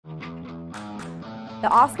The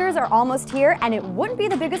Oscars are almost here, and it wouldn't be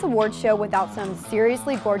the biggest awards show without some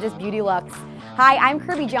seriously gorgeous beauty looks. Hi, I'm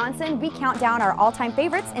Kirbie Johnson. We count down our all-time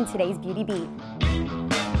favorites in today's Beauty Beat.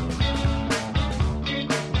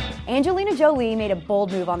 Angelina Jolie made a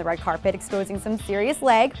bold move on the red carpet, exposing some serious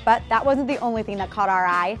leg, but that wasn't the only thing that caught our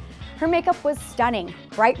eye. Her makeup was stunning.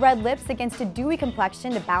 Bright red lips against a dewy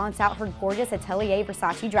complexion to balance out her gorgeous Atelier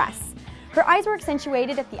Versace dress. Her eyes were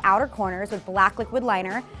accentuated at the outer corners with black liquid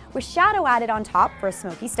liner, with shadow added on top for a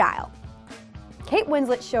smoky style. Kate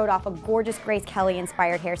Winslet showed off a gorgeous Grace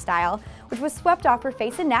Kelly-inspired hairstyle, which was swept off her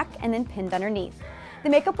face and neck and then pinned underneath. The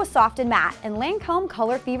makeup was soft and matte, and Lancome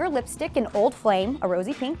Color Fever lipstick in Old Flame, a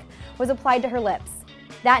rosy pink, was applied to her lips.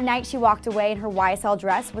 That night, she walked away in her YSL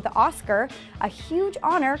dress with the Oscar, a huge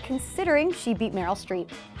honor considering she beat Meryl Streep.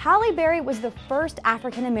 Halle Berry was the first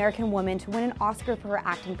African-American woman to win an Oscar for her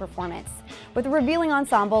acting performance. With a revealing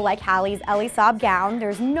ensemble like Halle's Ellie Saab gown,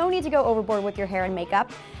 there's no need to go overboard with your hair and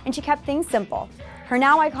makeup, and she kept things simple. Her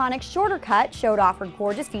now iconic shorter cut showed off her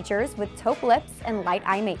gorgeous features with taupe lips and light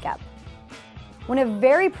eye makeup. When a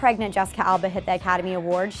very pregnant Jessica Alba hit the Academy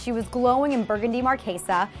Awards, she was glowing in burgundy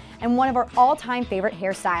marquesa and one of our all-time favorite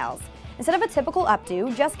hairstyles. Instead of a typical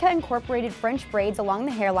updo, Jessica incorporated French braids along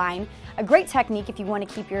the hairline, a great technique if you want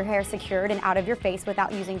to keep your hair secured and out of your face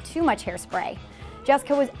without using too much hairspray.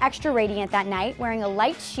 Jessica was extra radiant that night, wearing a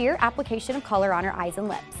light sheer application of color on her eyes and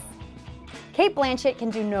lips. Cate Blanchett can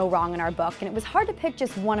do no wrong in our book, and it was hard to pick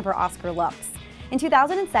just one of her Oscar looks. In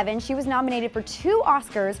 2007, she was nominated for 2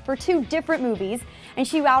 Oscars for 2 different movies, and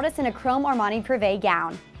she wowed us in a chrome Armani Privé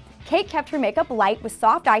gown. Cate kept her makeup light with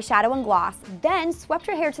soft eyeshadow and gloss, then swept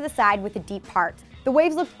her hair to the side with a deep part. The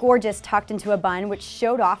waves looked gorgeous tucked into a bun, which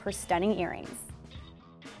showed off her stunning earrings.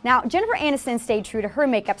 Now, Jennifer Aniston stayed true to her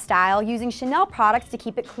makeup style, using Chanel products to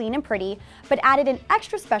keep it clean and pretty, but added an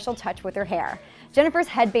extra special touch with her hair. Jennifer's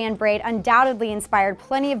headband braid undoubtedly inspired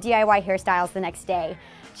plenty of DIY hairstyles the next day.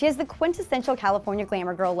 She has the quintessential California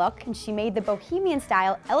glamour girl look, and she made the bohemian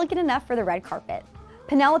style elegant enough for the red carpet.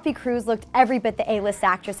 Penelope Cruz looked every bit the A-list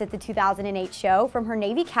actress at the 2008 show, from her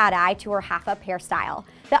navy cat eye to her half-up hairstyle.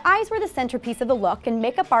 The eyes were the centerpiece of the look, and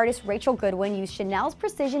makeup artist Rachel Goodwin used Chanel's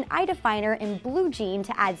Precision Eye Definer in Blue Jean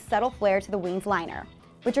to add subtle flair to the winged liner.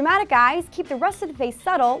 With dramatic eyes, keep the rest of the face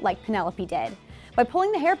subtle like Penelope did. By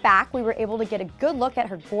pulling the hair back, we were able to get a good look at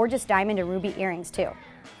her gorgeous diamond and ruby earrings too.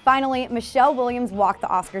 Finally, Michelle Williams walked the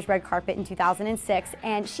Oscars red carpet in 2006,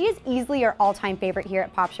 and she is easily our all-time favorite here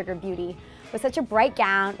at PopSugar Beauty. With such a bright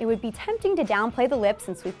gown, it would be tempting to downplay the lips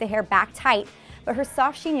and sweep the hair back tight, but her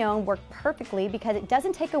soft chignon worked perfectly because it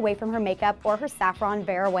doesn't take away from her makeup or her saffron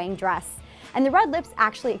Vera Wang dress. And the red lips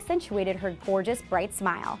actually accentuated her gorgeous, bright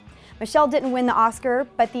smile. Michelle didn't win the Oscar,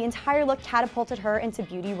 but the entire look catapulted her into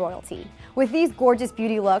beauty royalty. With these gorgeous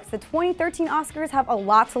beauty looks, the 2013 Oscars have a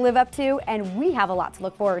lot to live up to, and we have a lot to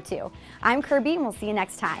look forward to. I'm Kirbie, and we'll see you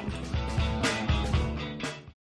next time.